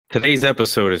Today's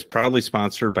episode is proudly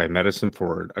sponsored by Medicine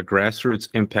Forward, a grassroots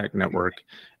impact network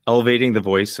elevating the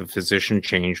voice of physician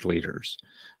change leaders.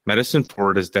 Medicine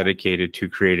Forward is dedicated to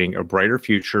creating a brighter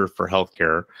future for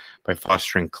healthcare by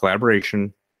fostering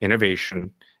collaboration, innovation,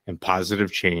 and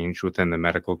positive change within the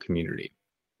medical community.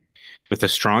 With a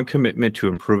strong commitment to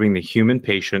improving the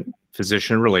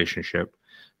human-patient-physician relationship,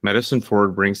 Medicine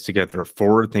Forward brings together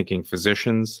forward-thinking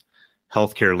physicians,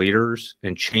 healthcare leaders,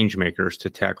 and change makers to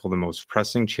tackle the most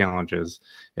pressing challenges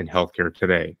in healthcare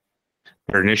today.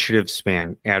 Their initiatives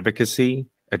span advocacy,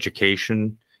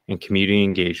 education, and community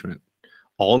engagement,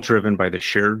 all driven by the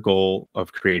shared goal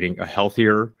of creating a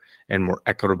healthier and more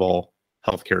equitable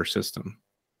healthcare system.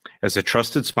 As a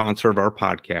trusted sponsor of our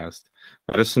podcast,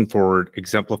 Medicine Forward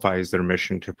exemplifies their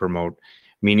mission to promote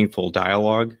meaningful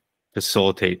dialogue,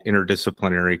 facilitate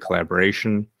interdisciplinary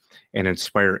collaboration, and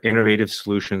inspire innovative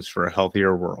solutions for a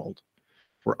healthier world.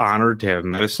 We're honored to have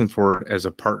Medicine Forward as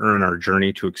a partner in our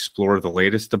journey to explore the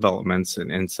latest developments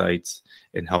and insights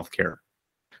in healthcare.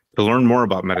 To learn more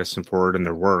about Medicine Forward and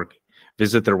their work,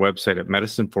 visit their website at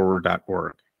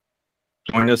medicineforward.org.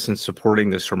 Join us in supporting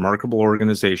this remarkable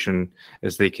organization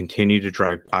as they continue to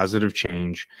drive positive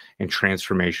change and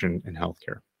transformation in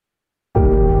healthcare.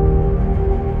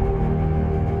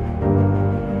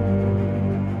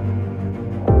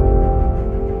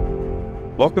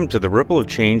 Welcome to the Ripple of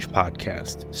Change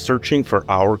podcast, searching for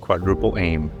our quadruple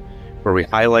aim, where we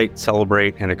highlight,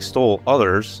 celebrate, and extol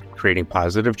others creating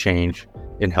positive change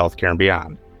in healthcare and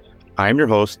beyond. I'm your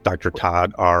host, Dr.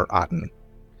 Todd R. Otten.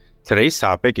 Today's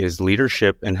topic is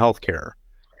leadership in healthcare.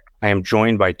 I am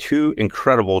joined by two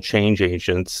incredible change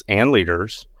agents and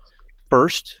leaders.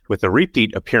 First, with a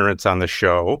repeat appearance on the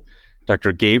show,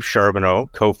 Dr. Gabe Charbonneau,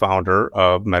 co-founder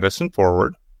of Medicine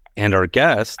Forward, and our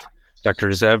guest, Dr.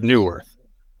 Zeev Neuwirth,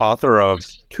 author of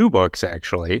two books,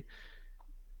 actually,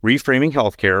 Reframing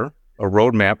Healthcare, a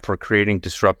roadmap for creating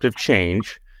disruptive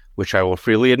change, which I will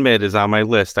freely admit is on my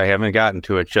list. I haven't gotten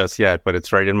to it just yet, but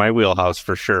it's right in my wheelhouse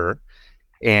for sure.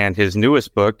 And his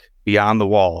newest book, Beyond the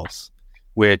Walls,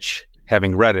 which,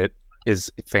 having read it,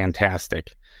 is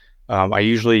fantastic. I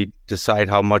usually decide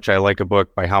how much I like a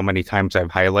book by how many times I've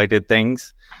highlighted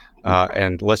things.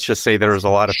 And let's just say there was a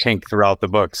lot of pink throughout the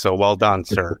book. So well done,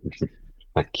 sir.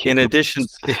 In addition,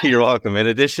 you're welcome. In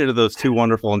addition to those two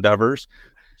wonderful endeavors,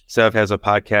 Zeev has a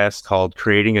podcast called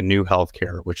Creating a New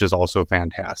Healthcare, which is also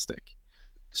fantastic.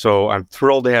 So I'm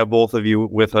thrilled to have both of you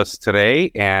with us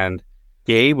today. And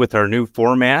Gabe, with our new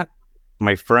format,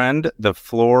 my friend, the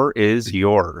floor is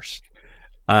yours.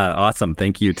 Awesome.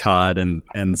 Thank you, Todd and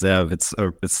Zeev.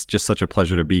 It's just such a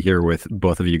pleasure to be here with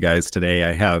both of you guys today.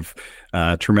 I have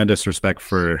tremendous respect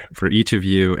for each of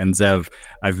you. And Zeev,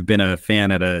 I've been a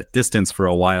fan at a distance for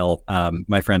a while.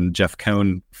 My friend Jeff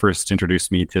Cohn first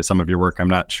introduced me to some of your work. I'm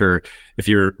not sure if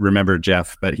you remember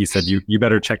Jeff, but he said, you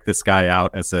better check this guy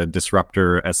out as a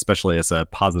disruptor, especially as a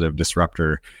positive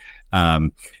disruptor.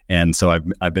 And so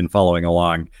I've been following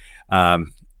along.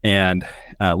 And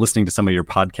listening to some of your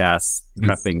podcasts,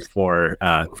 prepping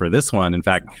for this one. In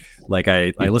fact, like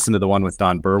I listened to the one with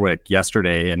Don Berwick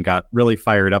yesterday and got really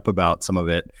fired up about some of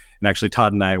it. And actually,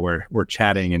 Todd and I were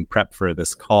chatting in prep for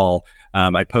this call.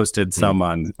 I posted some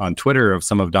on Twitter of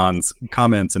some of Don's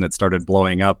comments, and it started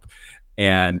blowing up.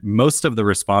 And most of the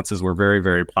responses were very,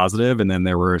 very positive. And then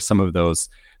there were some of those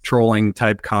trolling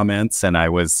type comments, and I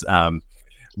was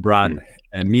brought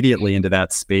immediately into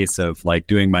that space of like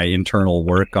doing my internal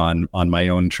work on my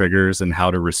own triggers and how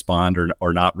to respond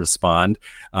or not respond.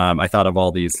 I thought of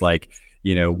all these like,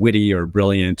 witty or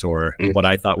brilliant or what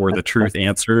I thought were the truth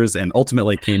answers, and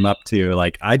ultimately came up to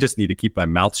like, I just need to keep my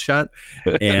mouth shut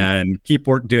and keep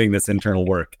doing this internal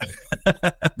work.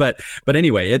 But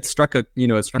anyway, it struck a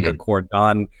chord.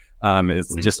 Don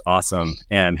is just awesome,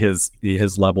 and his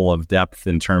level of depth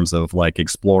in terms of like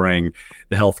exploring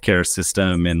the healthcare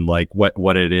system and like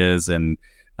what it is and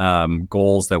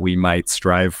goals that we might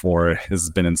strive for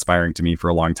has been inspiring to me for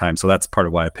a long time. So that's part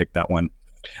of why I picked that one.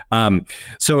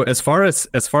 So as far as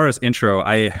intro,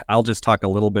 I'll just talk a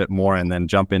little bit more and then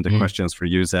jump into questions for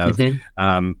you, Zeev.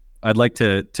 I'd like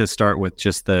to start with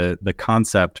just the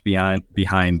concept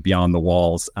behind Beyond the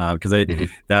Walls, because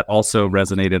that also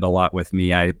resonated a lot with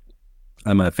me.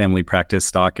 I'm a family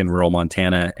practice doc in rural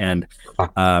Montana, and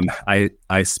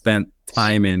I spent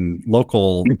time in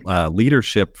local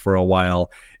leadership for a while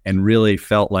and really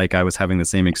felt like I was having the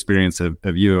same experience of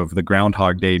the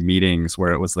Groundhog Day meetings,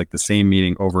 where it was like the same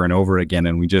meeting over and over again,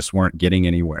 and we just weren't getting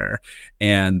anywhere.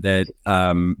 And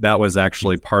that was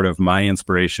actually part of my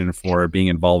inspiration for being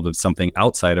involved with something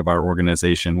outside of our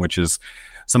organization, which is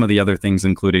some of the other things,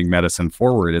 including Medicine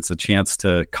Forward. It's a chance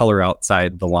to color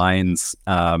outside the lines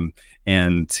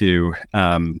and to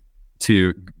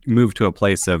move to a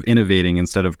place of innovating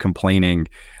instead of complaining.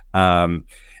 I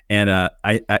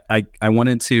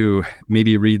wanted to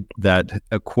maybe read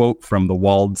a quote from The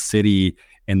Walled City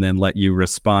and then let you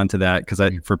respond to that, because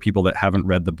for people that haven't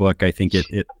read the book, I think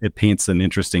it paints an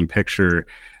interesting picture.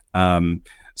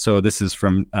 So this is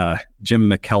from Jim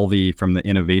McKelvey from the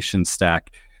Innovation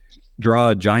Stack. Draw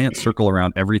a giant circle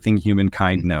around everything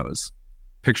humankind knows.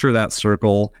 Picture that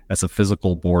circle as a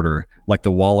physical border, like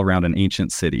the wall around an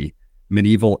ancient city.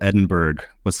 Medieval Edinburgh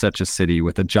was such a city,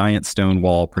 with a giant stone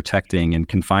wall protecting and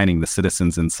confining the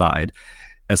citizens inside.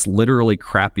 As literally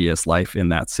crappy as life in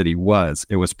that city was,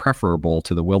 it was preferable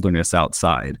to the wilderness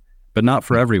outside, but not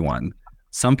for everyone.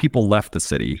 Some people left the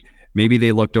city. Maybe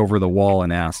they looked over the wall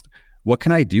and asked, "What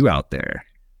can I do out there?"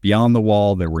 Beyond the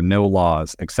wall, there were no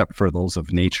laws except for those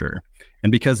of nature.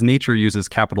 And because nature uses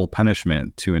capital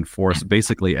punishment to enforce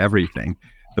basically everything,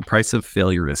 the price of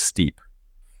failure is steep.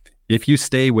 If you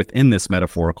stay within this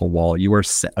metaphorical wall, you are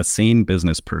a sane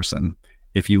business person.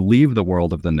 If you leave the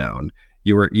world of the known,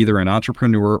 you are either an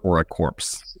entrepreneur or a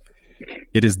corpse.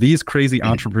 It is these crazy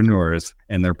entrepreneurs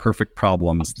and their perfect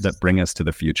problems that bring us to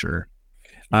the future.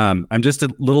 I'm just a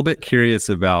little bit curious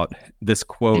about this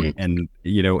quote, and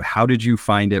how did you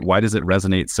find it? Why does it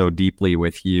resonate so deeply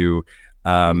with you?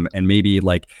 And maybe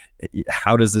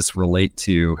how does this relate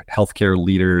to healthcare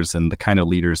leaders and the kind of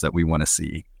leaders that we want to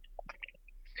see?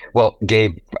 Well,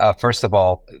 Gabe, first of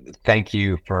all, thank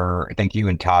you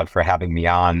and Todd for having me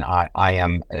on. I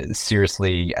am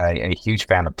seriously a huge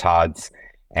fan of Todd's,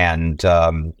 and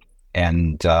I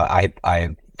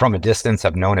from a distance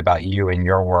have known about you and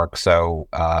your work. So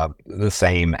the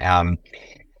same.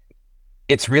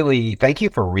 It's really, thank you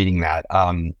for reading that.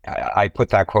 I put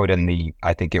that quote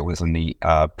I think it was in the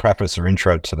preface or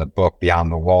intro to the book,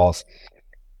 Beyond the Walls.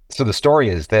 So the story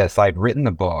is this: I'd written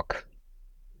the book,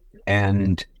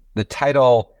 and the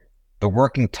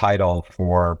working title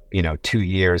for 2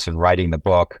 years in writing the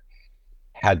book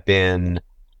had been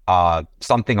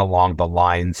something along the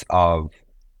lines of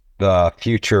 "The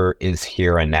Future is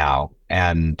Here and Now."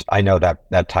 And I know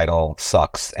that title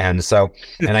sucks, and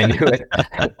I knew it.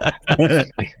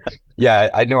 Yeah,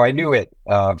 I knew it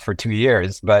for 2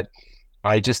 years, but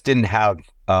I just didn't have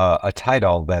a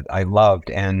title that I loved,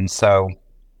 and so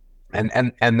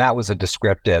and that was a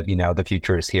descriptive, "The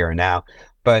future is here and now."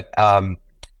 But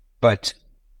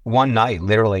one night,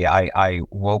 literally, I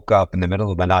woke up in the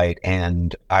middle of the night,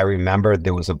 and I remembered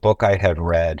there was a book I had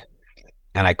read,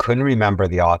 and I couldn't remember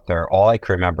the author. All I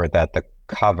could remember that the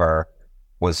cover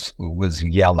was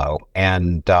yellow,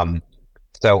 and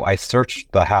so I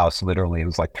searched the house. Literally, it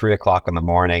was like 3:00 in the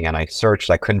morning, and I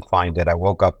searched. I couldn't find it. I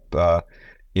woke up,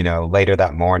 later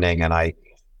that morning, and I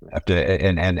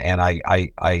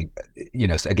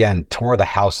again tore the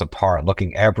house apart,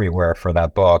 looking everywhere for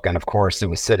that book. And of course,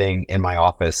 it was sitting in my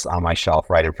office on my shelf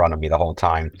right in front of me the whole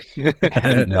time.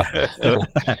 And,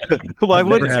 why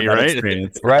wouldn't you, right?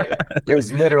 Right? It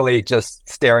was literally just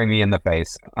staring me in the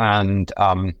face. And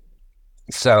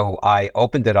so I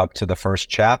opened it up to the first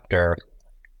chapter,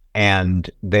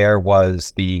 and there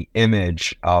was the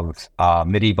image of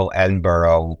medieval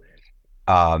Edinburgh,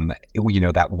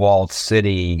 that walled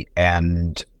city,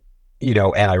 and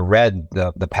I read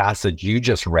the passage you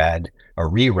just read, or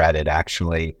reread it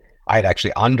actually. I had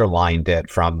actually underlined it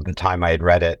from the time I had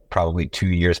read it, probably 2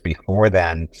 years before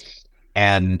then.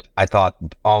 And I thought,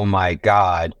 oh my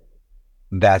God,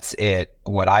 that's it.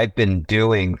 What I've been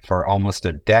doing for almost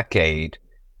a decade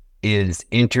is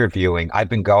interviewing. I've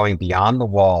been going beyond the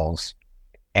walls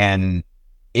and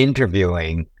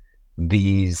interviewing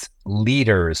these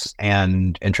leaders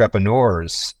and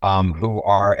entrepreneurs who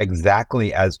are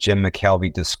exactly as Jim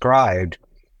McKelvey described.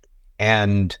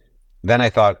 And then I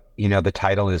thought, the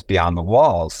title is Beyond the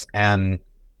Walls. And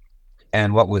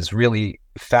what was really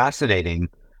fascinating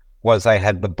was I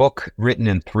had the book written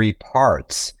in 3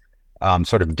 parts,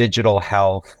 sort of digital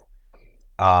health,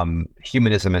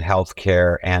 humanism in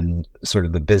healthcare, and sort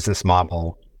of the business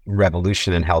model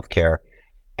revolution in healthcare.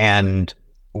 And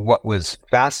what was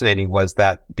fascinating was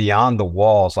that Beyond the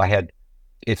Walls, there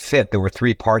were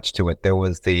 3 parts to it. There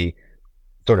was the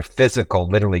sort of physical,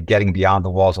 literally getting beyond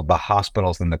the walls of the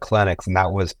hospitals and the clinics. And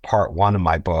that was part 1 of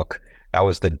my book. That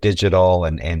was the digital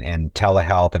and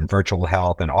telehealth and virtual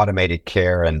health and automated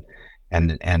care and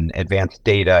advanced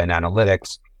data and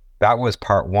analytics. That was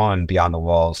part 1, Beyond the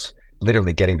Walls,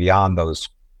 literally getting beyond those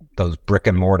brick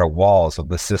and mortar walls of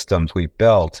the systems we've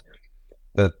built.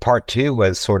 The part 2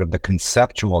 was sort of the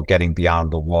conceptual getting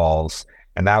beyond the walls.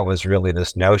 And that was really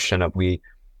this notion of we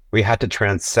had to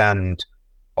transcend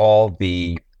all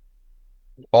the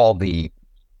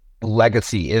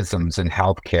legacy isms in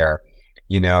healthcare.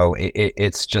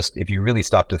 It's just, if you really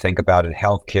stop to think about it,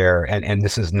 healthcare, and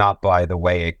this is not, by the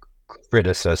way, a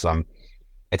criticism,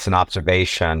 it's an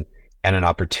observation and an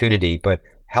opportunity, but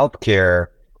healthcare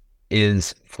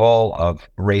is full of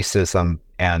racism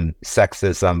and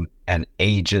sexism and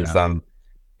ageism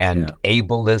and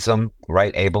ableism,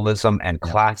 right? Ableism and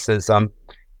classism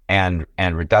and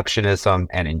reductionism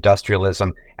and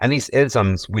industrialism. And these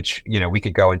isms, which, we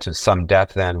could go into some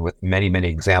depth in with many, many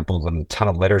examples and a ton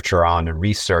of literature on and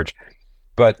research,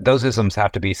 but those isms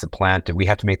have to be supplanted. We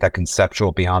have to make that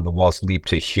conceptual beyond the walls leap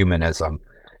to humanism.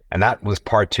 And that was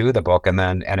part 2 of the book. And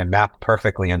it mapped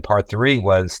perfectly. And part 3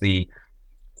 was the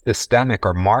systemic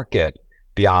or market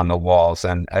beyond the walls.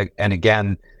 And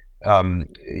again,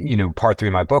 part 3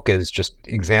 of my book is just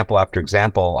example after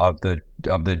example of the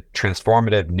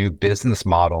transformative new business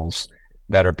models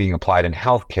that are being applied in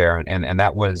healthcare. And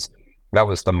that was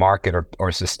the market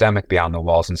or systemic beyond the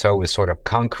walls. And so it was sort of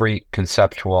concrete,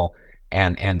 conceptual,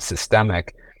 and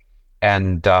systemic.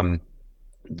 And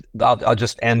I'll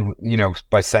just end,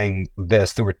 by saying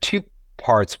this. There were 2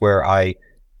 parts where I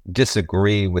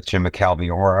disagree with Jim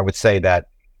McKelvey, or I would say that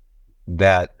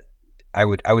I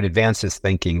would advance his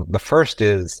thinking. The first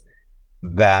is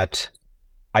that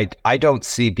I don't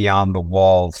see beyond the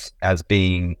walls as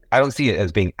being, I don't see it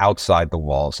as being outside the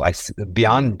walls.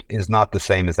 Beyond is not the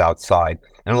same as outside.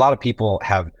 And a lot of people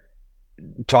have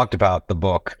talked about the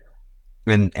book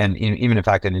and even in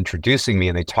fact in introducing me,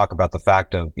 and they talk about the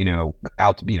fact of,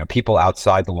 people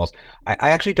outside the walls. I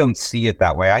actually don't see it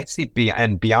that way. I see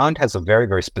beyond has a very,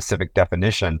 very specific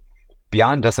definition.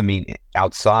 Beyond doesn't mean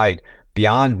outside.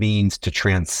 Beyond means to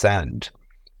transcend,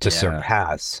 to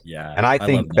surpass. Yeah. And I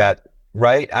think that,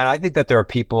 right? And I think that there are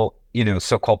people,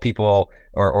 so-called people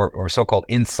or so-called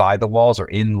inside the walls or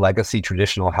in legacy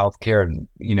traditional healthcare, and,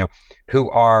 who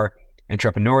are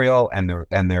entrepreneurial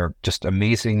and they're just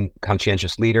amazing,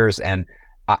 conscientious leaders. And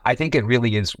I think it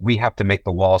really is, we have to make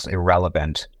the walls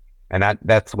irrelevant. And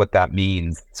that's what that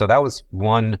means. So that was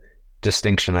one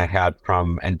distinction I had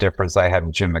and difference I had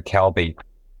with Jim McKelvey.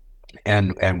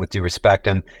 And with due respect,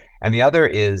 and the other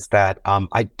is that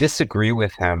I disagree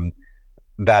with him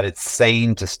that it's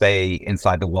sane to stay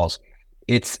inside the walls.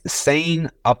 It's sane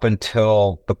up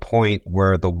until the point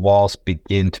where the walls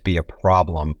begin to be a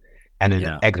problem and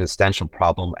an existential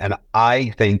problem. And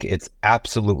I think it's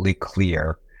absolutely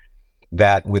clear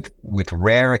that with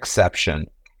rare exception,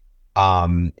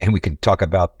 and we can talk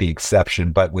about the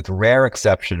exception, but with rare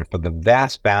exception, for the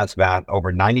vast,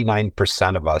 over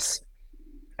 99% of us,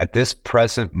 at this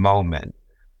present moment,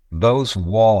 those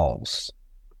walls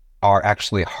are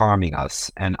actually harming us,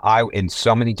 and in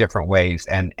so many different ways,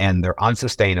 and they're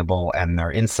unsustainable and they're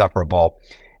insufferable.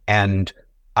 And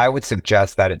I would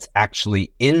suggest that it's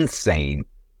actually insane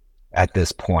at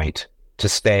this point to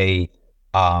stay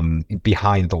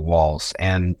behind the walls.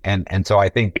 And so I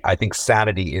think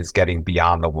sanity is getting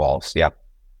beyond the walls. Yeah.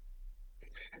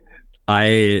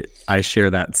 I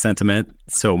share that sentiment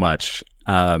so much.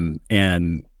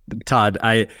 And Todd,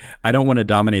 I don't want to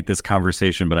dominate this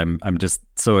conversation, but I'm just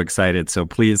so excited. So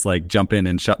please, jump in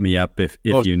and shut me up if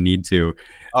you need to.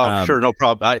 Oh, sure, no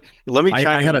problem. Let me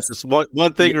chime in just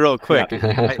one thing real quick.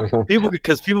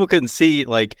 Because people can see,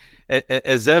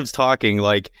 as Zev's talking,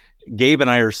 Gabe and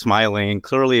I are smiling,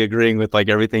 clearly agreeing with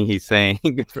everything he's saying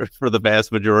for the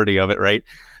vast majority of it, right?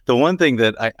 The one thing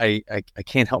that I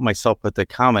can't help myself but to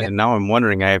comment, and now I'm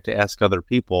wondering, I have to ask other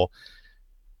people.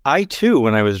 I too,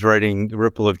 when I was writing The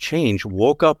Ripple of Change,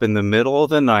 woke up in the middle of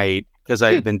the night because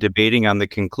I had been debating on the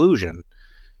conclusion.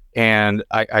 And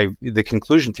the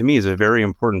conclusion to me is a very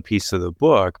important piece of the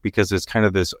book because it's kind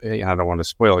of this, I don't want to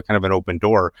spoil it, kind of an open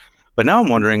door. But now I'm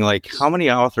wondering, how many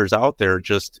authors out there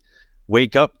just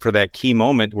wake up for that key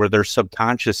moment where their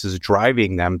subconscious is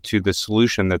driving them to the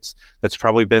solution that's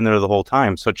probably been there the whole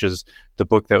time, such as the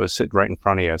book that was sitting right in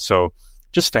front of you. So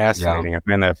just fascinating. I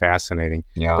find that fascinating.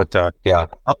 Yeah. But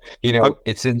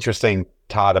it's interesting,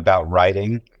 Todd, about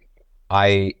writing.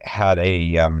 I had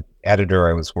a editor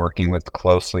I was working with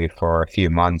closely for a few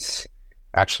months,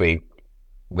 actually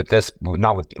with this,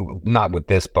 not with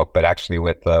this book, but actually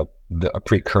with a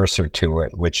precursor to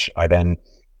it, which I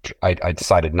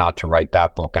decided not to write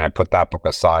that book, and I put that book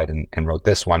aside and wrote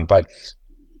this one. But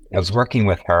I was working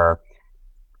with her,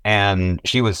 and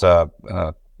she was a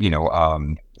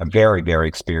very, very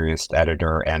experienced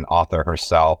editor and author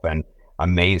herself, and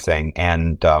amazing,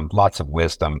 and lots of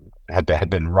wisdom. Had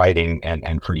been writing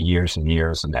and for years and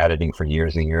years, and editing for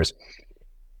years and years.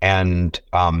 And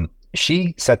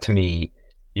she said to me,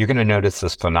 "You're going to notice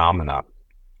this phenomena,"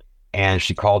 and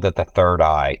she called it the third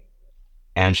eye.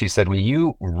 And she said, when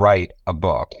you write a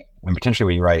book, and potentially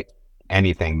when you write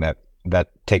anything that that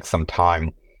takes some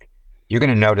time, you're going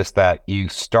to notice that you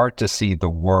start to see the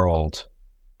world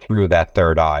through that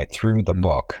third eye, through the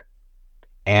book.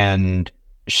 And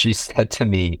she said to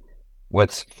me,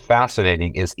 what's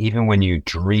fascinating is even when you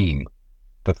dream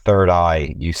the third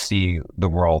eye, you see the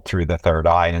world through the third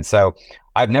eye. And so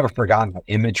I've never forgotten that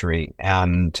imagery.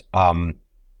 And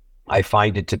I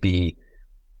find it to be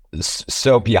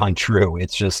so beyond true.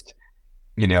 It's just,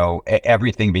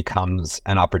 everything becomes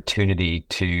an opportunity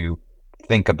to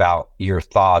think about your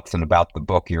thoughts and about the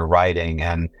book you're writing.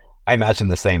 And I imagine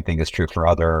the same thing is true for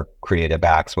other creative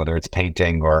acts, whether it's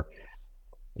painting or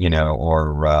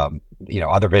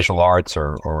other visual arts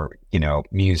or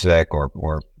music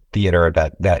or theater,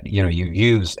 that you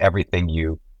use everything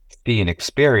you see and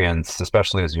experience,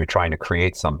 especially as you're trying to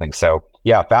create something. So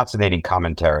yeah, fascinating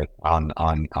commentary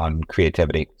on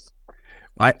creativity.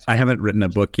 I haven't written a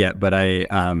book yet, but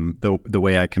the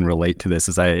way I can relate to this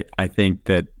is I think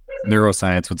that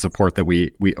neuroscience would support that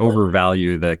we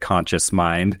overvalue the conscious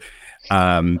mind.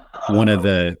 One of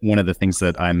the things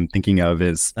that I'm thinking of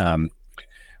is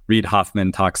Reid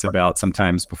Hoffman talks about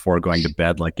sometimes before going to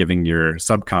bed, like giving your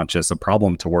subconscious a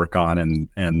problem to work on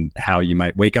and how you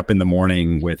might wake up in the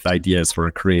morning with ideas for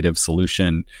a creative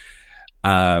solution.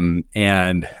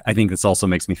 And I think this also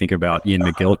makes me think about Ian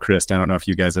McGilchrist. I don't know if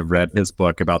you guys have read his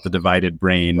book about the divided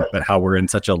brain, but how we're in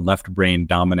such a left brain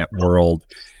dominant world.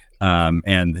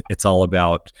 And it's all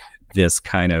about this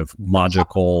kind of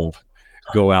logical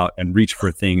go out and reach for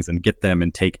things and get them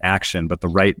and take action. But the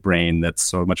right brain, that's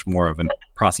so much more of a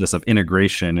process of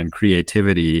integration and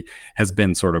creativity, has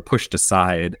been sort of pushed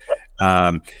aside.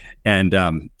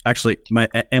 Actually,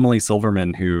 Emily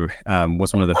Silverman, who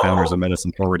was one of the founders of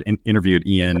Medicine Forward, interviewed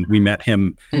Ian. We met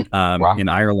him Wow. in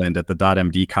Ireland at the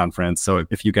 .md conference. So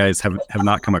if you guys have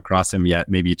not come across him yet,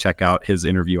 maybe check out his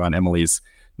interview on Emily's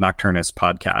Nocturnus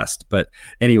podcast. But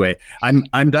anyway,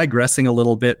 I'm digressing a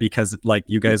little bit because like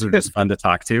you guys are just fun to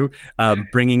talk to.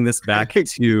 Bringing this back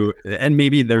to, and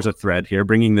maybe there's a thread here,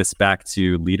 bringing this back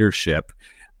to leadership.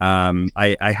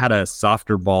 I had a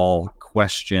softer ball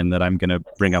question that I'm going to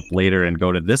bring up later and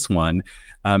go to this one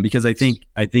because I think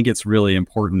it's really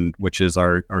important, which is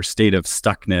our state of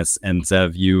stuckness. And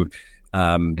Zeev, you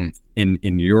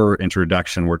in your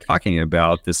introduction, we're talking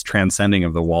about this transcending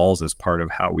of the walls as part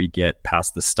of how we get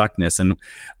past the stuckness. And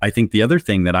I think the other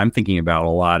thing that I'm thinking about a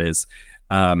lot is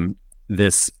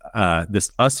this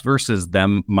us versus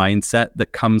them mindset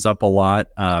that comes up a lot.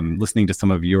 Listening to some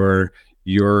of your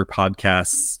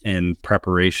podcasts in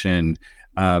preparation,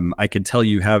 I could tell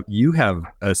you have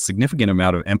a significant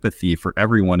amount of empathy for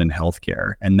everyone in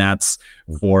healthcare, and that's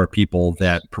for people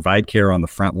that provide care on the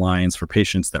front lines, for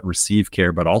patients that receive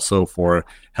care, but also for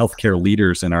healthcare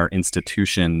leaders in our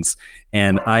institutions.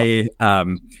 And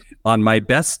on my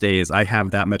best days, I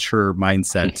have that mature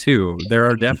mindset too. There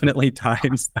are definitely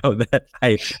times though that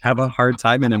I have a hard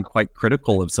time and am quite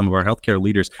critical of some of our healthcare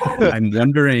leaders. I'm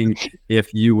wondering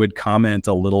if you would comment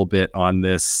a little bit on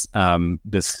this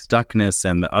stuckness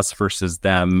and the us versus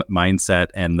them mindset,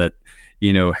 and that,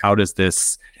 how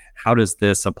does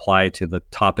this apply to the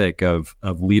topic of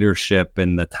leadership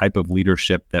and the type of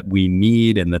leadership that we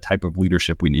need and the type of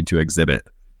leadership we need to exhibit?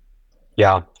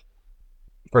 Yeah.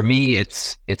 For me,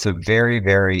 it's a very,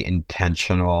 very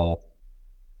intentional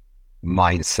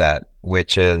mindset,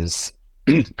 which is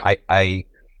I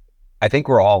think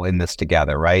we're all in this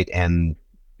together, right? And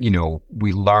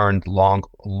we learned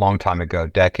long time ago,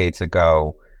 decades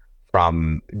ago,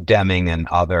 from Deming and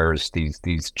others,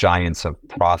 these giants of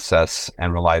process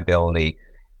and reliability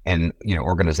and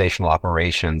organizational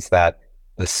operations, that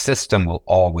the system will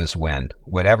always win.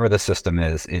 Whatever the system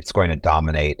is, it's going to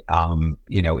dominate.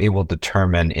 It will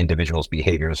determine individuals'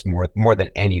 behaviors more than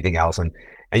anything else. And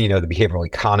the behavioral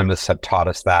economists have taught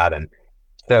us that. And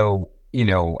so,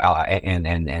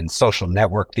 and social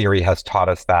network theory has taught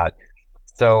us that.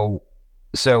 So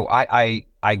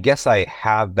I guess I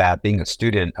have that, being a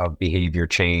student of behavior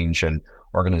change and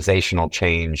organizational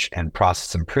change and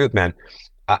process improvement.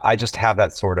 I just have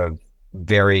that sort of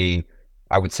very,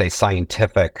 I would say,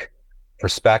 scientific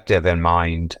perspective in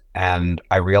mind. And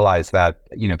I realize that,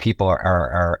 people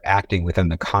are acting within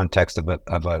the context of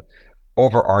a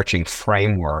overarching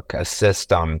framework, a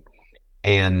system.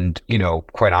 And,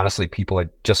 quite honestly, people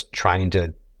are just trying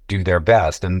to do their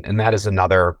best. And that is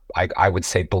another, I would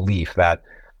say, belief that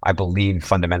I believe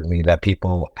fundamentally that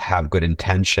people have good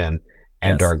intention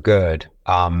and Yes. are good.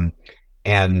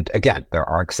 And again, there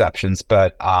are exceptions,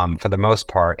 but for the most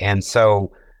part. And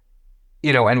so,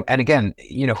 and again,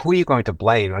 who are you going to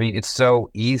blame? I mean, it's so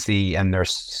easy, and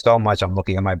there's so much. I'm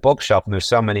looking at my bookshelf, and there's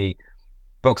so many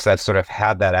books that sort of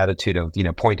have that attitude of,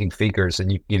 pointing fingers,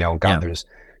 and God, Yeah. there's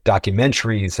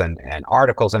documentaries and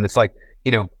articles, and it's like,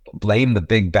 blame the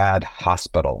big bad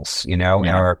hospitals,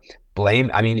 or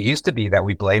blame, I mean, it used to be that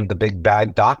we blamed the big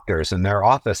bad doctors in their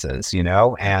offices,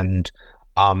 and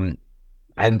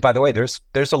by the way, there's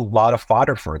a lot of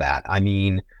fodder for that. I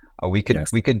mean, we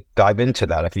could dive into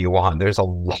that if you want. There's a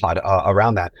lot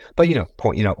around that, but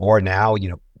or now,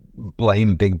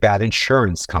 blame big bad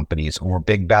insurance companies or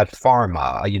big bad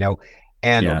pharma,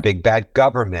 or big bad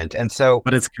government, and so.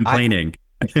 But it's complaining.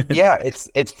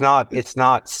 It's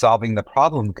not solving the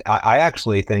problem. I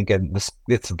actually think, and this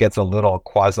gets a little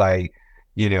quasi,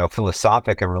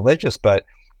 philosophic and religious, but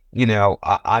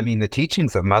I mean, the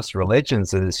teachings of most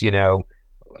religions is,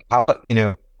 how,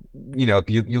 if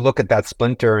you look at that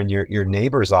splinter in your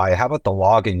neighbor's eye, how about the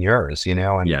log in yours, and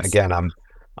again,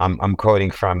 I'm quoting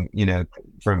from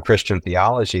Christian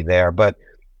theology there, but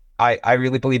I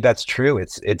really believe that's true.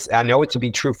 It's I know it to be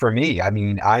true for me. I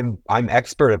mean, I'm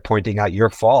expert at pointing out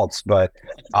your faults, but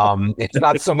it's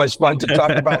not so much fun to talk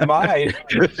about mine.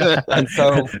 And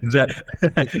so,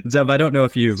 Zev, I don't know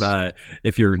if you're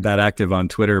that active on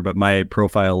Twitter, but my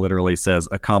profile literally says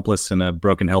accomplice in a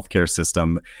broken healthcare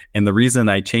system. And the reason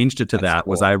I changed it to that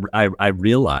was I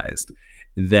realized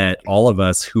that all of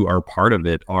us who are part of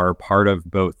it are part of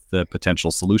both the potential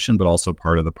solution, but also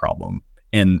part of the problem.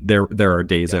 And there are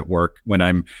days at work when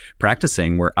I'm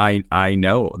practicing where I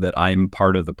know that I'm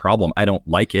part of the problem. I don't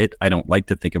like it. I don't like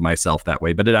to think of myself that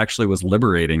way, but it actually was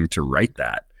liberating to write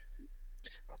that.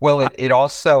 Well, it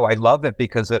also, I love it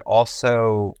because it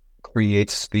also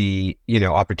creates the,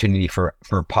 opportunity for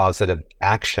positive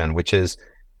action, which is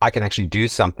I can actually do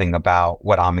something about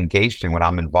what I'm engaged in, what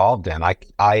I'm involved in.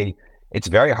 It's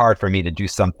very hard for me to do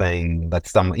something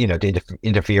that's to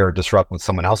interfere or disrupt what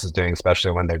someone else is doing,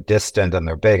 especially when they're distant and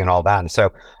they're big and all that. And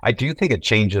so I do think it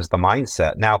changes the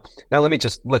mindset. Now let me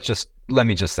just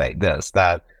say this,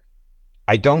 that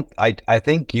I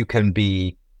think you can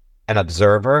be an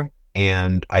observer,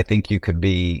 and I think you could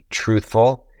be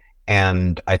truthful,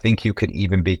 and I think you could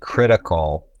even be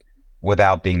critical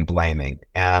without being blaming.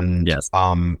 And,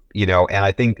 and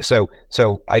I think, so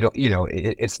I don't,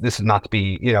 this is not to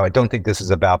be, I don't think this is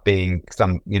about being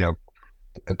some,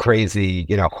 a crazy,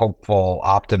 hopeful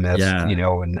optimist,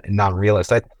 and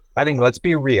non-realist. I think let's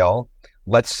be real.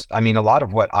 I mean, a lot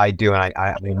of what I do, and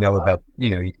I know about,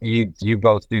 you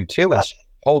both do too, is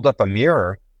hold up a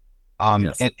mirror.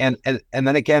 And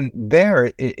then again,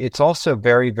 it's also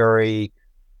very, very,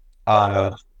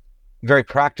 very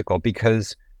practical,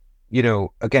 because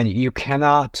again, you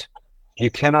cannot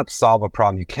solve a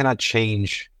problem. You cannot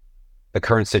change the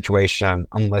current situation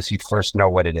unless you first know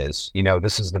what it is.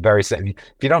 This is the very same. If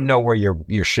you don't know where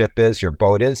your ship is, your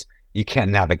boat is, you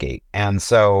can't navigate. And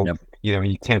so,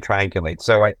 you can't triangulate.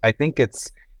 So I think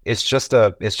it's just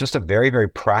a very, very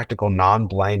practical,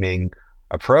 non-blaming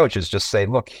approach. Is just say,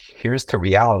 look, here's the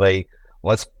reality.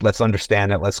 Let's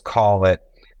understand it. Let's call it.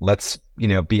 Let's,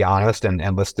 be honest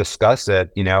and let's discuss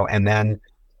it, and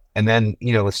then,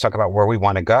 let's talk about where we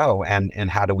want to go and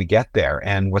how do we get there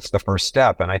and what's the first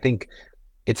step. And I think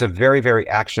it's a very, very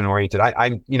action oriented.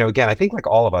 Again, I think like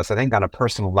all of us, I think on a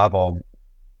personal level,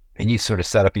 and you sort of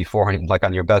said it before, like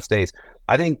on your best days,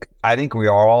 I think we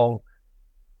are all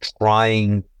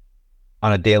trying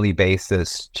on a daily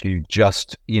basis to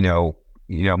just,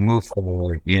 move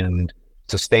forward and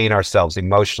sustain ourselves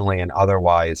emotionally and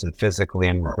otherwise, and physically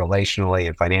and relationally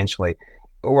and financially.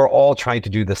 We're all trying to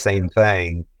do the same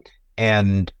thing.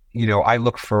 And, I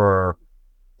look for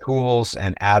tools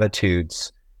and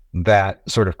attitudes that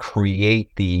sort of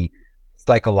create the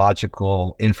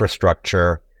psychological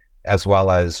infrastructure, as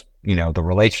well as, the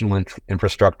relational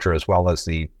infrastructure, as well as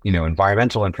the,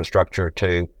 environmental infrastructure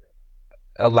to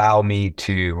allow me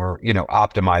to,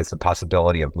 optimize the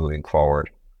possibility of moving forward.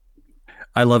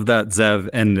 I love that, Zev.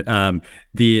 And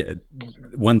the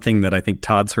one thing that I think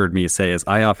Todd's heard me say is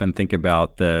I often think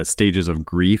about the stages of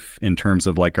grief in terms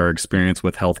of like our experience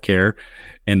with healthcare.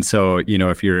 And so,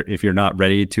 if you're not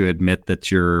ready to admit that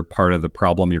you're part of the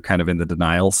problem, you're kind of in the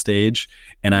denial stage.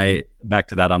 And back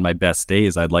to that, on my best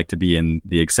days, I'd like to be in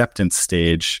the acceptance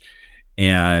stage.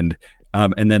 And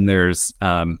then there's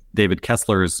David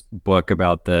Kessler's book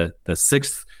about the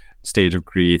sixth stage of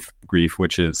grief,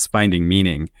 which is finding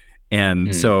meaning.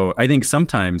 And so I think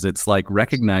sometimes it's like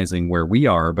recognizing where we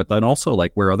are, but then also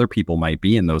like where other people might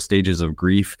be in those stages of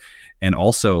grief. And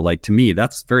also, like, to me,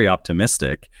 that's very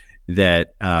optimistic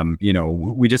that,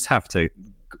 we just have to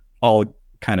all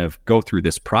kind of go through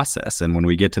this process. And when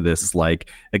we get to this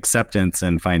like acceptance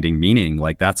and finding meaning,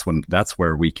 like that's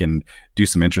where we can do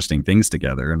some interesting things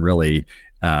together and really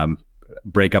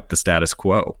break up the status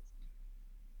quo.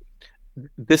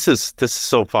 This is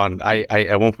so fun. I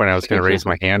at one point I was going to raise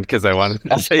my hand because I wanted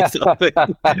to say something,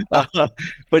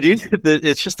 but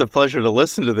it's just a pleasure to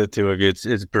listen to the two of you.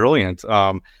 It's brilliant.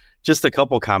 Just a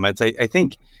couple comments. I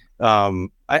think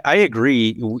I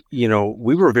agree.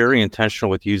 We were very intentional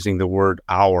with using the word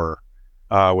 "our"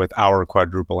 with our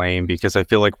quadruple aim, because I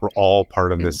feel like we're all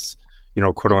part of this,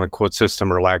 quote unquote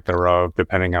system or lack thereof,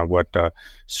 depending on what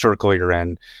circle you're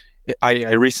in.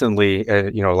 I recently,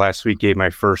 last week gave my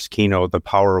first keynote, The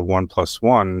Power of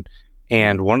 1+1.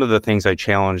 And one of the things I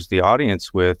challenged the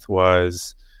audience with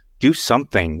was do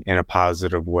something in a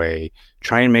positive way.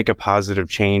 Try and make a positive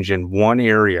change in one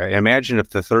area. Imagine if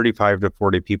the 35 to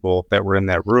 40 people that were in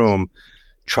that room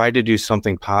tried to do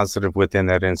something positive within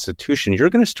that institution. You're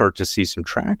going to start to see some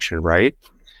traction, right?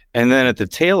 And then at the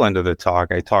tail end of the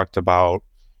talk, I talked about,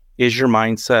 is your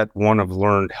mindset one of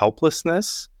learned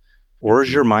helplessness? Or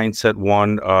is your mindset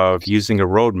one of using a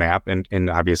roadmap? And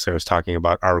obviously I was talking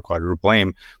about our quadruple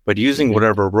aim, but using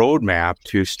whatever roadmap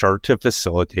to start to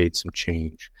facilitate some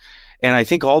change. And I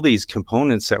think all these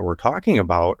components that we're talking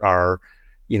about are,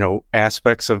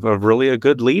 aspects of really a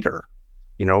good leader,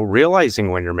 realizing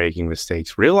when you're making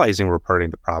mistakes, realizing we're part of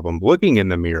the problem, looking in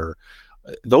the mirror.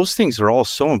 Those things are all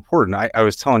so important. I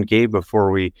was telling Gabe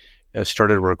before we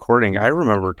started recording, I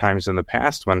remember times in the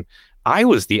past when I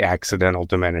was the accidental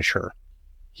diminisher,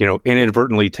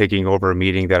 inadvertently taking over a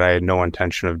meeting that I had no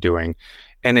intention of doing.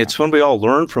 And it's when we all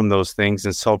learn from those things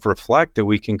and self-reflect that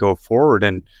we can go forward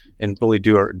and really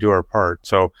do our part.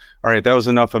 So, all right, that was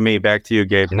enough of me. Back to you,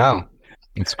 Gabe. No,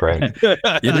 it's great.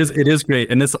 It is great.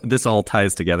 And this all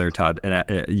ties together, Todd.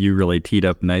 And you really teed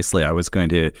up nicely. I was going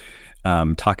to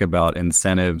talk about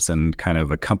incentives and kind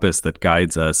of a compass that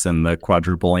guides us, and the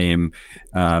quadruple aim,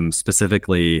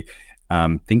 specifically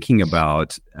thinking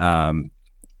about,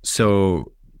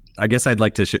 so I guess I'd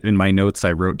like to, in my notes,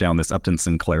 I wrote down this Upton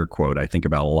Sinclair quote I think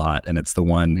about a lot. And it's the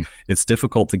one, it's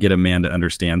difficult to get a man to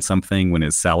understand something when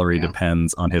his salary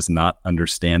depends on his not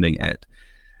understanding it.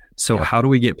 So how do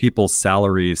we get people's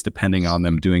salaries depending on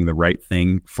them doing the right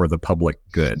thing for the public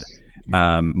good?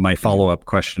 My follow-up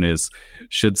question is,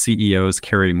 should CEOs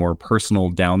carry more personal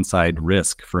downside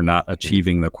risk for not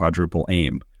achieving the quadruple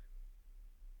aim?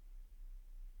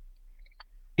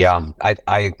 Yeah,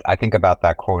 I think about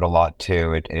that quote a lot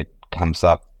too. It comes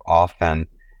up often,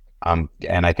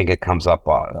 and I think it comes up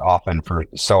often for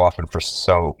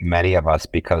so many of us,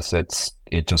 because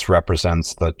it just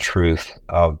represents the truth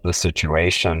of the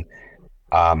situation.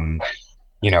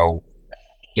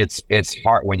 It's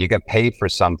hard when you get paid for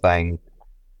something.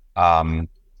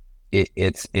 It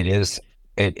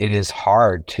is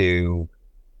hard to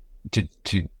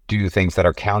do things that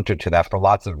are counter to that for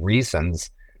lots of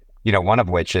reasons. One of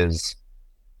which is,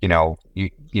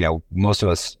 most of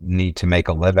us need to make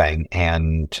a living,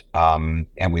 and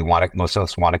most of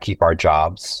us want to keep our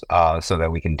jobs so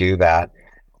that we can do that,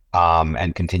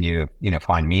 and continue to,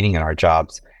 find meaning in our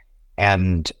jobs.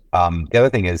 And the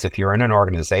other thing is, if you're in an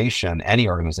organization, any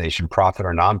organization, profit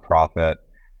or nonprofit,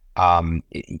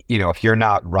 if you're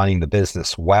not running the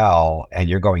business well and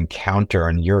you're going counter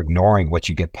and you're ignoring what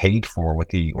you get paid for, what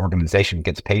the organization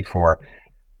gets paid for,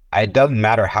 it doesn't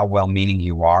matter how well-meaning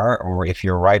you are, or if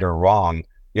you're right or wrong,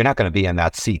 you're not going to be in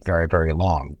that seat very, very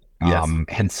long. Yes.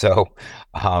 And so,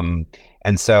 I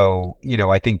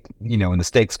think, when the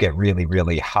stakes get really,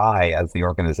 really high as the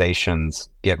organizations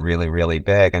get really, really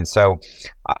big. And so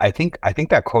I think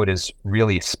that quote is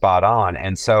really spot on.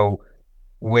 And so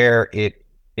where it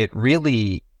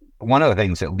really, one of the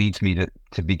things that leads me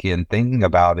to begin thinking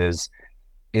about is,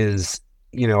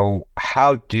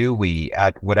 how do we,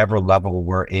 at whatever level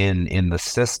we're in the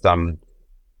system,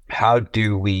 how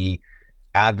do we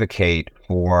advocate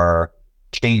for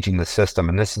changing the system?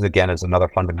 And this is, again, is another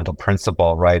fundamental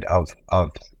principle, right, of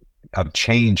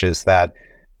change, is that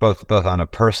both on a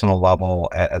personal level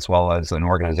as well as an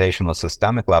organizational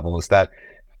systemic level, is that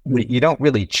you don't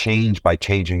really change by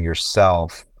changing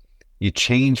yourself. You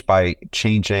change by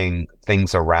changing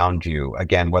things around you.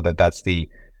 Again, whether that's the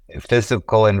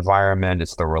physical environment,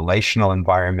 it's the relational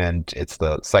environment, it's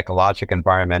the psychological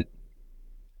environment.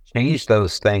 Change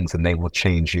those things and they will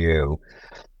change you.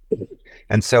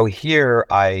 And so here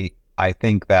I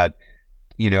think that,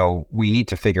 we need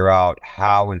to figure out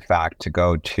how, in fact, to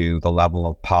go to the level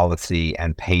of policy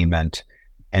and payment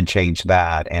and change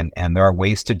that. And there are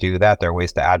ways to do that. There are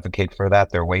ways to advocate for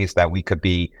that. There are ways that we could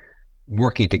be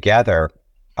working together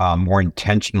more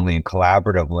intentionally and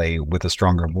collaboratively with a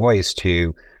stronger voice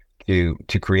to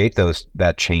create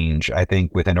that change. I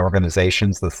think within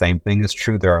organizations, the same thing is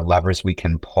true. There are levers we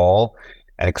can pull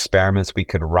and experiments we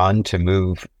could run to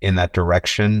move in that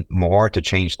direction more, to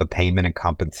change the payment and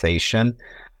compensation.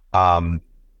 And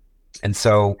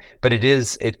so, but it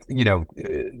is,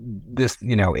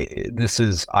 this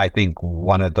is, I think,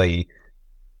 one of the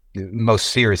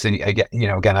most serious, and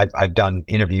again, I've done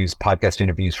podcast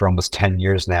interviews for almost 10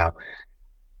 years now.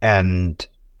 And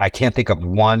I can't think of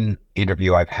one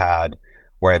interview I've had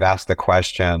where I've asked the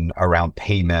question around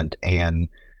payment and,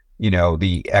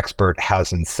 the expert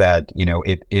hasn't said,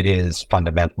 it is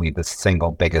fundamentally the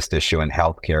single biggest issue in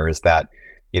healthcare is that,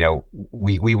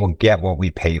 we will get what we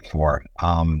pay for.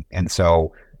 And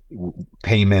so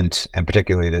payment, and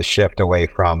particularly the shift away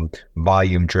from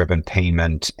volume driven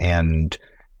payment and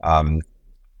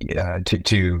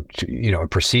to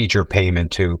procedure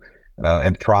payment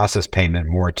and process payment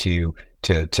more to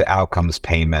outcomes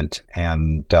payment,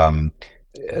 and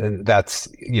that's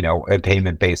a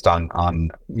payment based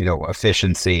on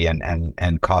efficiency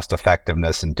and cost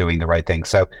effectiveness and doing the right thing.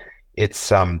 So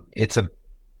it's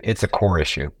a core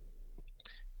issue.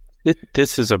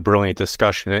 This is a brilliant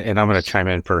discussion, and I'm going to chime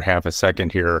in for half a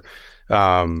second here.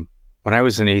 When I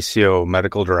was an ACO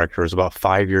medical director, it was about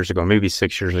 5 years ago, maybe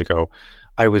 6 years ago.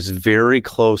 I was very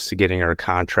close to getting our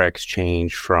contracts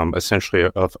changed from essentially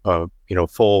a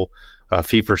full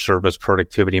fee-for-service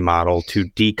productivity model to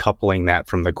decoupling that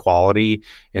from the quality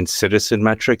and citizen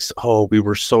metrics. Oh, we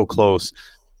were so close.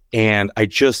 And I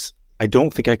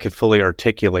don't think I could fully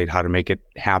articulate how to make it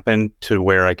happen to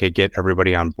where I could get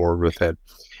everybody on board with it.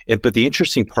 But the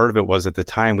interesting part of it was at the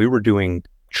time we were doing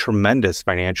tremendous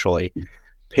financially.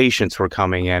 Patients were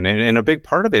coming in, and a big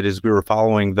part of it is we were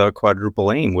following the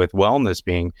quadruple aim, with wellness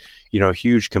being, a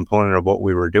huge component of what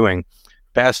we were doing.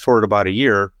 Fast forward about a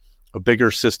year, a bigger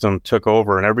system took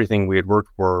over, and everything we had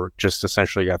worked for just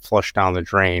essentially got flushed down the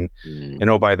drain. And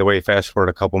oh, by the way, fast forward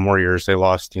a couple more years, they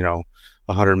lost,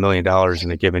 $100 million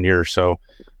in a given year. So,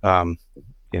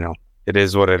 it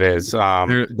is what it is.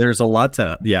 There's a lot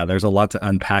to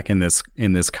unpack in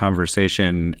this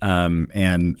conversation.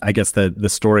 And I guess the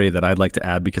story that I'd like to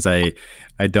add, because I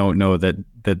don't know that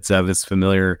Zeev is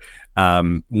familiar.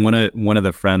 One of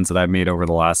the friends that I've made over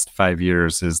the last 5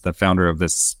 years is the founder of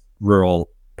this rural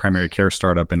primary care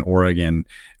startup in Oregon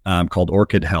called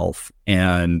Orchid Health,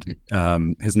 and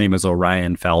his name is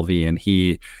Orion Falvey, and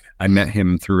I met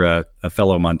him through a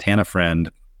fellow Montana friend.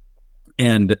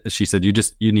 And she said,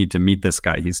 you need to meet this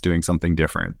guy. He's doing something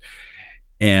different.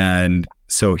 And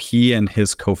so he and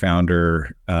his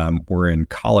co-founder were in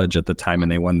college at the time,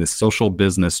 and they won this social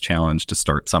business challenge to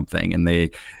start something. And they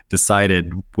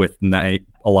decided with a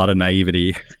lot of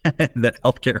naivety that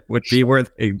healthcare would be where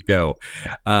they'd go.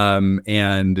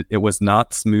 And it was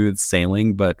not smooth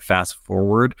sailing, but fast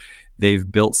forward,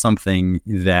 they've built something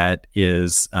that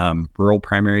is rural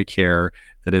primary care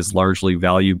that is largely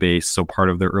value-based. So part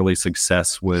of their early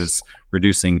success was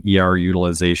reducing ER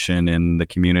utilization in the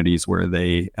communities where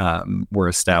they were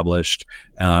established,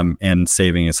 and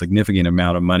saving a significant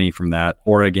amount of money from that.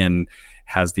 Oregon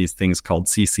has these things called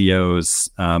CCOs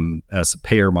as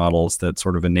payer models that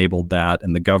sort of enabled that.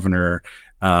 And the governor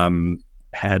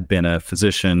had been a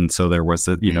physician, so there was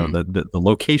the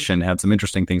location had some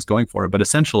interesting things going for it. But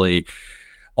essentially,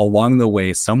 along the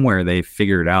way, somewhere they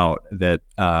figured out that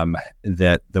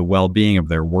that the well-being of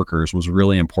their workers was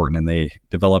really important, and they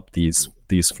developed these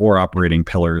 4 operating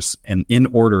pillars. And in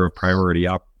order of priority,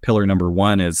 pillar number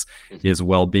 1 is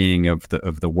well-being of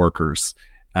the workers.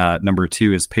 Number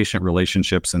 2 is patient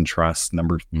relationships and trust.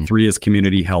 Number 3 is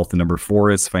community health, and number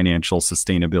 4 is financial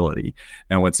sustainability.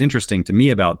 Now, what's interesting to me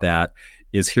about that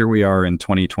is here we are in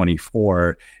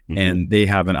 2024, and they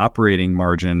have an operating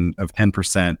margin of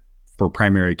 10% for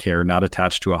primary care, not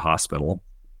attached to a hospital.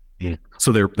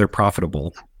 So they're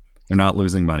profitable. They're not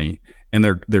losing money, and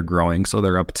they're growing. So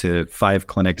they're up to 5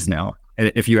 clinics now.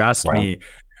 And if you ask me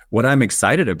what I'm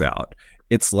excited about,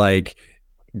 it's like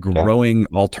growing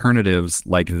alternatives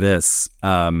like this.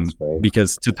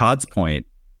 Because to Todd's point,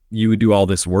 you would do all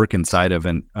this work inside of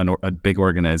a big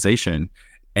organization,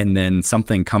 and then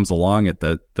something comes along at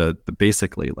the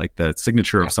basically like the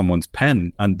signature of someone's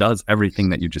pen undoes everything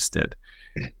that you just did.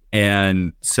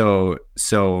 And so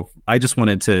I just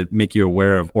wanted to make you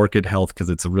aware of Orchid Health, because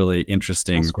it's a really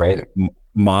interesting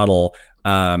model.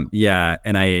 And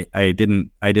I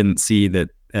didn't see that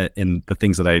in the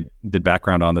things that I did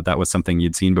background on that was something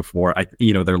you'd seen before.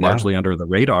 They're largely under the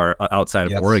radar outside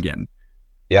of Oregon.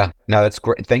 Yeah, no, that's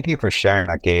great. Thank you for sharing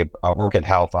that, Gabe. Orchid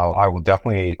Health, I will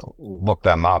definitely look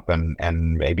them up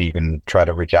and maybe even try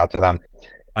to reach out to them.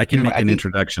 I can make an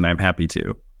introduction. I'm happy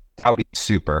to. That would be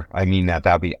super. I mean,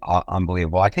 that'd be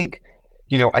unbelievable. I think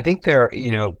there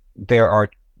are,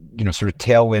 sort of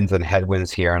tailwinds and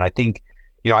headwinds here. And I think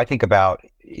about,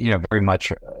 very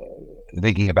much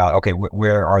thinking about, okay,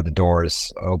 where are the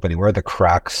doors opening? Where are the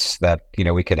cracks that,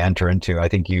 we could enter into? I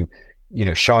think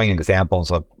showing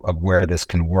examples of where this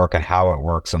can work and how it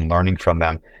works and learning from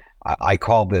them. I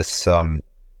call this,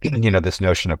 this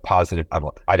notion of positive,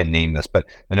 I didn't name this, but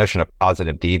the notion of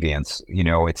positive deviance.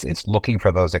 It's looking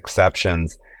for those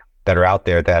exceptions that are out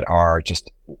there that are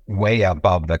just way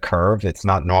above the curve. It's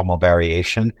not normal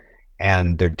variation,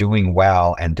 and they're doing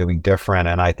well and doing different.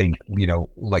 And I think,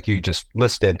 like you just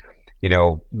listed,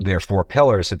 their 4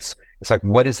 pillars. It's like,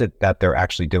 what is it that they're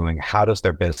actually doing? How does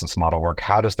their business model work?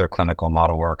 How does their clinical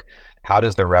model work? How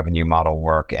does their revenue model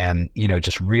work? And,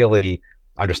 just really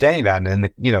understanding that. And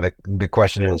then, the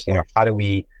question is, how do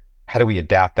we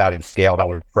adapt that and scale that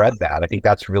or spread that? I think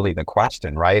that's really the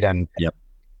question, right? And, yep.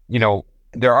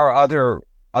 There are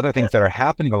other things that are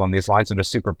happening along these lines that are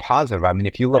super positive. I mean,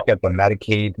 if you look at the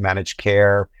Medicaid managed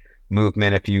care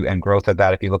movement, and growth of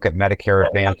that, if you look at Medicare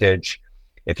Advantage,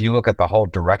 if you look at the whole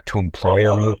direct to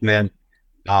employer movement,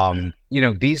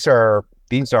 these are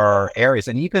areas.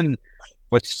 And even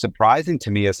what's surprising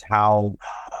to me is how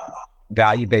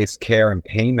value-based care and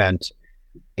payment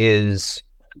is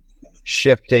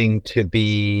shifting to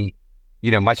be,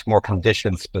 much more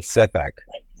condition specific.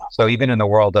 So even in the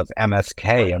world of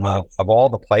MSK, of all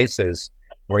the places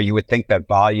where you would think that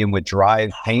volume would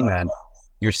drive payment,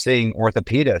 you're seeing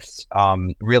orthopedists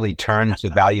really turn to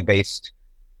value-based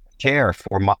care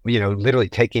for, literally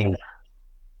taking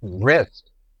risks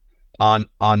on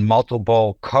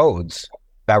multiple codes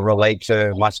that relate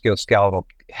to musculoskeletal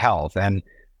health. And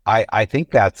I think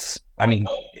it's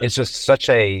just such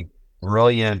a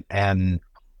brilliant and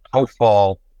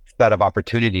hopeful set of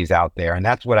opportunities out there. And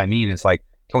that's what I mean. It's like,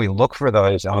 can we look for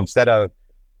those instead of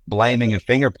blaming and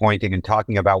finger pointing and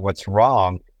talking about what's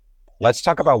wrong? Let's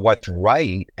talk about what's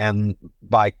right. And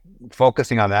by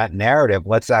focusing on that narrative,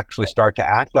 let's actually start to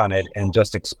act on it and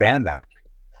just expand that.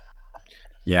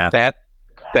 Yeah,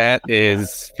 that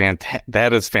is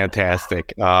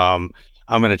fantastic. I'm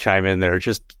going to chime in there.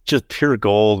 Just pure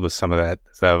gold with some of that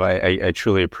stuff. I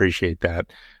truly appreciate that.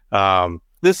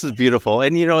 This is beautiful.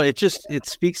 And, it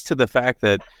speaks to the fact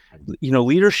that,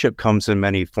 leadership comes in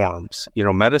many forms.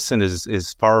 Medicine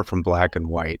is far from black and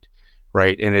white,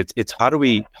 right? And it's how do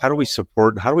we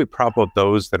support, how do we prop up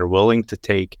those that are willing to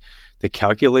take the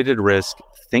calculated risk,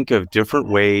 think of different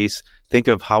ways, think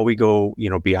of how we go,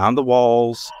 beyond the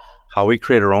walls, how we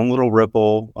create our own little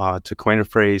ripple, to coin a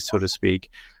phrase, so to speak.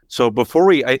 So before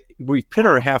we hit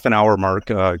our half an hour mark,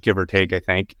 give or take, I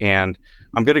think, and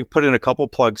I'm going to put in a couple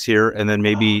plugs here, and then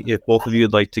maybe if both of you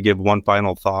would like to give one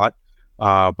final thought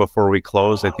before we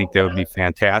close, I think that would be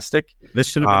fantastic. This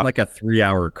should have been like a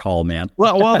 3-hour call, man.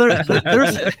 Well, there's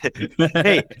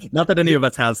hey, not that any of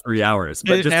us has 3 hours,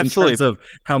 but just absolutely. In terms of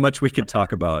how much we could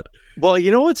talk about. Well,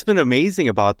 what's been amazing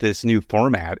about this new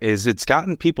format is it's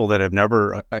gotten people that have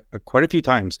never, quite a few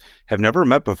times, have never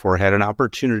met before, had an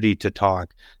opportunity to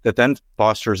talk, that then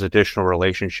fosters additional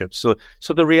relationships.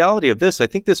 So the reality of this, I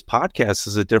think this podcast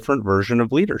is a different version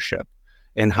of leadership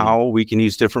and how we can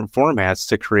use different formats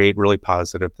to create really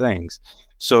positive things.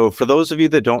 So for those of you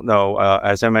that don't know,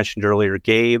 as I mentioned earlier,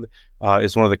 Gabe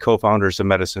is one of the co-founders of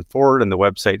Medicine Forward, and the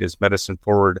website is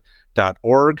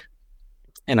medicineforward.org.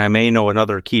 And I may know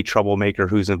another key troublemaker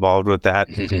who's involved with that,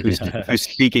 who's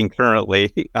speaking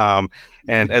currently. And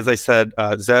as I said,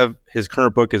 Zeev, his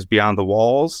current book is Beyond the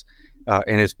Walls,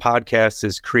 and his podcast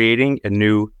is Creating a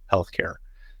New Healthcare.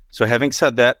 So having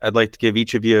said that, I'd like to give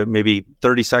each of you maybe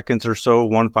 30 seconds or so,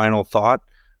 one final thought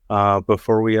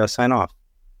before we sign off.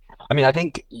 I mean, I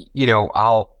think,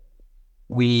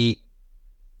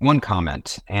 one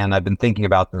comment, and I've been thinking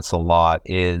about this a lot,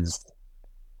 is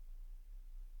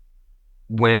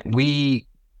when we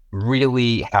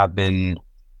really have been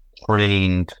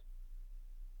trained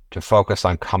to focus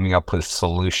on coming up with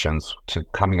solutions, to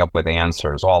coming up with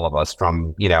answers, all of us,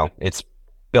 from, it's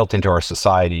built into our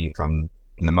society from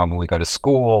the moment we go to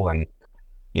school and,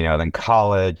 then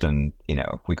college, and,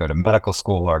 we go to medical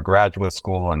school or graduate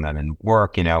school, and then in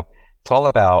work, it's all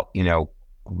about,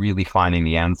 really finding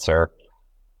the answer.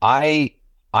 I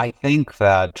think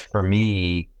that for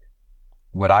me,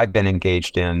 what I've been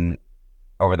engaged in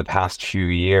over the past few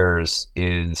years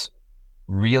is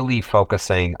really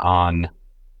focusing on,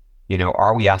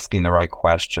 are we asking the right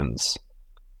questions?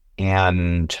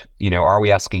 And, are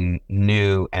we asking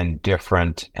new and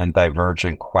different and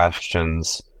divergent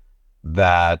questions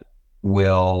that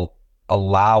will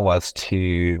allow us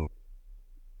to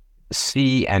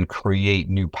see and create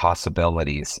new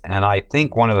possibilities? And I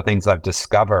think one of the things I've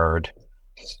discovered,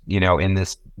 in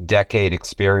this decade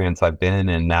experience I've been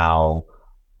in now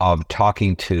of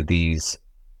talking to these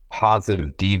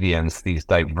positive deviance, these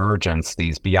divergence,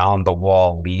 these beyond the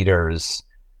wall leaders,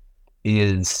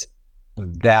 is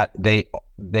that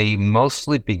they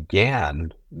mostly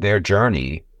began their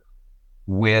journey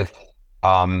with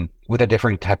a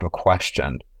different type of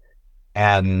question.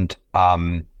 And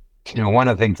one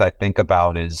of the things I think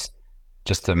about is,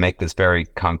 just to make this very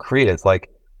concrete, it's like,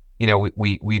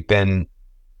 we've been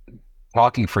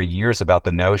talking for years about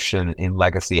the notion in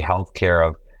legacy healthcare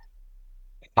of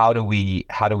how do we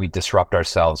disrupt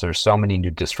ourselves? There's so many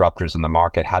new disruptors in the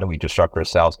market. How do we disrupt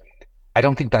ourselves? I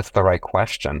don't think that's the right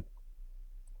question.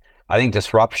 I think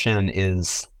disruption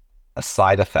is a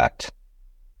side effect.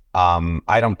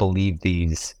 I don't believe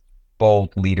these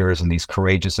bold leaders and these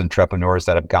courageous entrepreneurs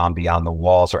that have gone beyond the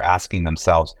walls are asking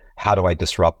themselves, how do I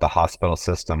disrupt the hospital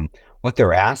system? What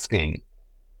they're asking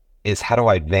is, how do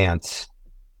I advance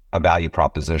a value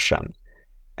proposition?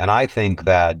 And I think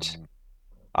that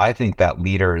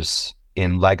leaders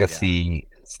in legacy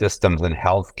systems in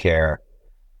healthcare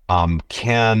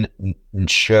can and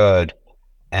should,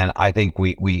 and I think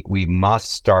we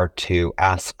must start to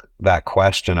ask that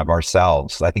question of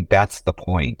ourselves. I think that's the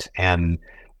point. And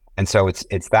so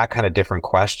it's that kind of different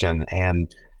question,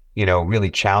 and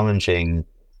really challenging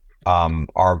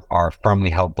our firmly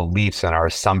held beliefs and our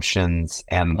assumptions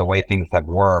and the way things have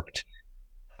worked.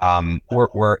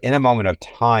 We're in a moment of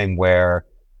time where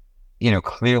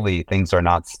clearly things are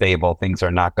not stable. Things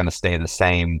are not going to stay the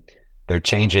same. They're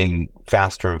changing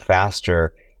faster and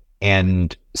faster.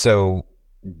 And so,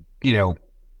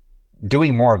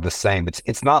 doing more of the same.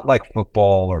 It's not like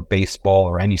football or baseball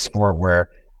or any sport where,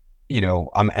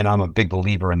 I'm a big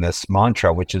believer in this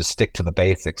mantra, which is stick to the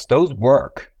basics. Those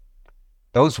work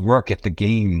if the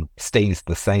game stays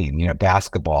the same.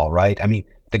 Basketball, right? I mean,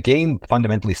 the game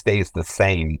fundamentally stays the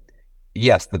same.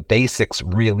 Yes, the basics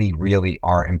really, really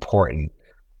are important.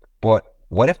 But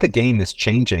what if the game is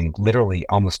changing literally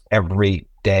almost every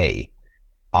day,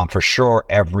 for sure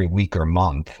every week or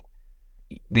month?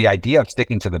 The idea of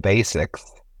sticking to the basics,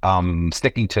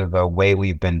 sticking to the way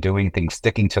we've been doing things,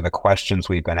 sticking to the questions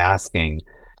we've been asking,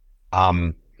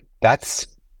 that's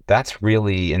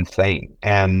really insane,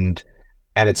 and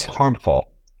it's harmful.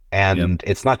 And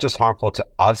It's not just harmful to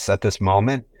us at this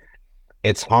moment.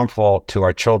 It's harmful to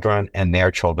our children and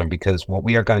their children, because what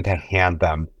we are going to hand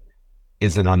them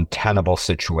is an untenable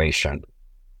situation.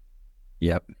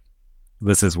 Yep.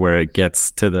 This is where it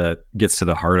gets to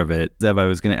the heart of it. Zeev, I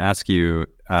was going to ask you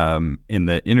in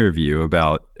the interview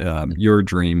about your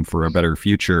dream for a better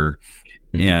future,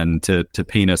 and to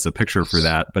paint us a picture for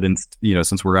that. But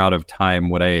since we're out of time,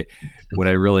 what I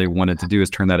really wanted to do is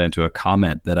turn that into a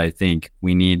comment that I think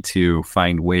we need to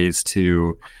find ways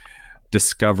to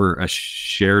discover a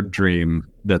shared dream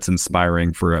that's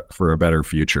inspiring for a better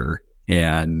future,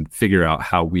 and figure out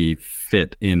how we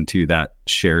fit into that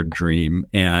shared dream.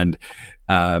 And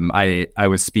I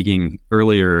was speaking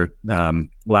earlier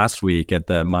last week at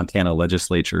the Montana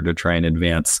legislature to try and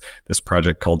advance this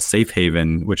project called Safe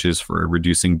Haven, which is for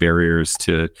reducing barriers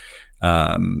to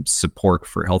support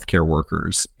for healthcare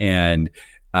workers. And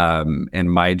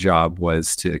my job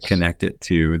was to connect it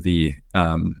to the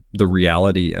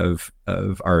reality of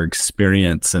our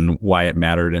experience and why it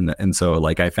mattered. And so,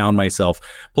 like, I found myself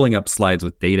pulling up slides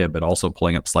with data, but also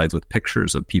pulling up slides with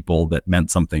pictures of people that meant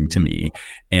something to me.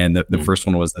 And the first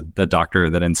one was the doctor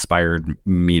that inspired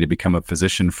me to become a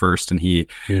physician first. And he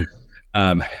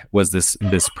was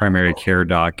this primary care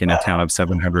doc in a town of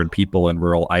 700 people in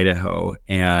rural Idaho.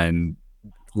 And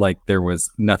like, there was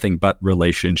nothing but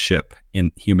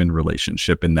human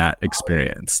relationship in that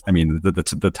experience. I mean,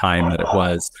 the time that it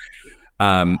was.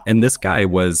 And this guy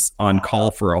was on call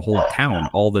for a whole town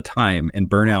all the time, and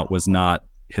burnout was not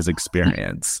his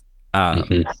experience.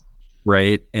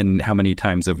 Right. And how many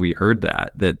times have we heard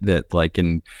that like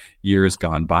in years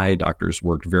gone by, doctors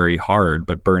worked very hard,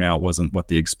 but burnout wasn't what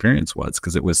the experience was,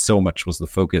 because it was so much was the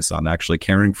focus on actually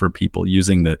caring for people,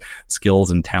 using the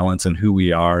skills and talents and who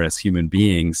we are as human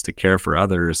beings to care for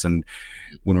others. And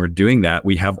when we're doing that,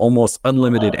 we have almost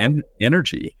unlimited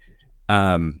energy.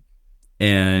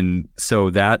 And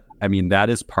so that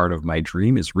is part of my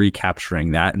dream, is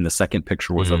recapturing that. And the second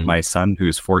picture was of my son,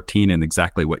 who's 14, and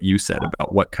exactly what you said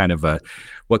about what kind of a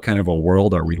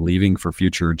world are we leaving for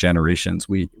future generations.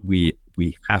 We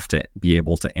have to be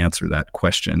able to answer that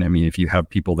question. I mean, if you have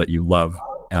people that you love,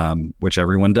 which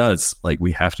everyone does, like,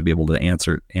 we have to be able to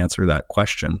answer that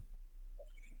question.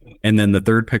 And then the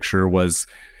third picture was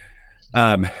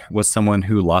someone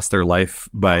who lost their life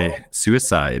by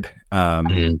suicide.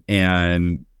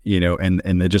 And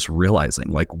they're just realizing,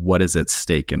 like, what is at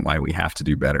stake and why we have to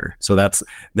do better. So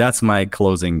that's my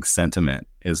closing sentiment,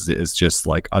 is just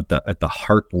like at the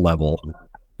heart level,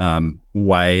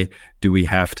 Why do we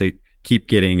have to keep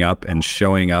getting up and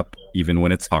showing up even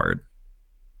when it's hard?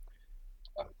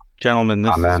 Gentlemen,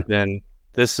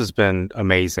 this has been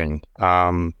amazing.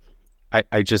 I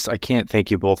can't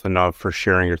thank you both enough for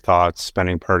sharing your thoughts,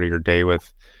 spending part of your day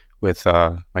with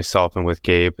myself and with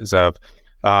Gabe. Zeev,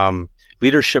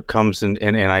 leadership comes in,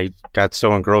 and I got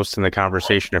so engrossed in the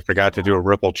conversation, I forgot to do a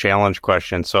Ripple challenge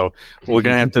question. So we're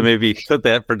going to have to maybe put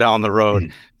that for down the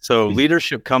road. So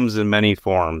leadership comes in many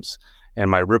forms.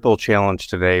 And my Ripple challenge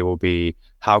today will be,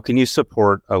 how can you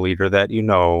support a leader that you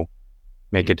know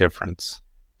make a difference?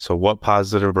 So what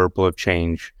positive ripple of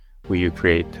change will you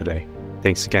create today?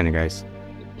 Thanks again, you guys.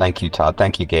 Thank you, Todd.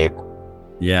 Thank you, Gabe.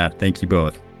 Yeah, thank you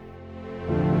both.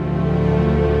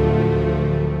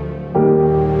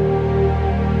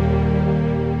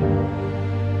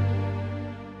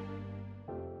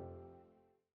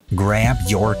 Grab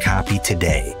your copy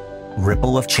today.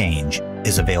 Ripple of Change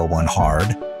is available in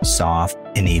hard, soft,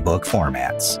 and ebook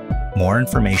formats. More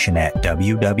information at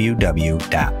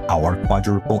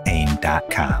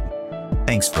www.ourquadrupleaim.com.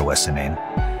 Thanks for listening,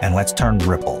 and let's turn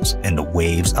ripples into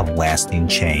waves of lasting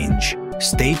change.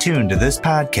 Stay tuned to this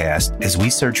podcast as we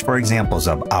search for examples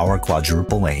of our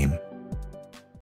quadruple aim.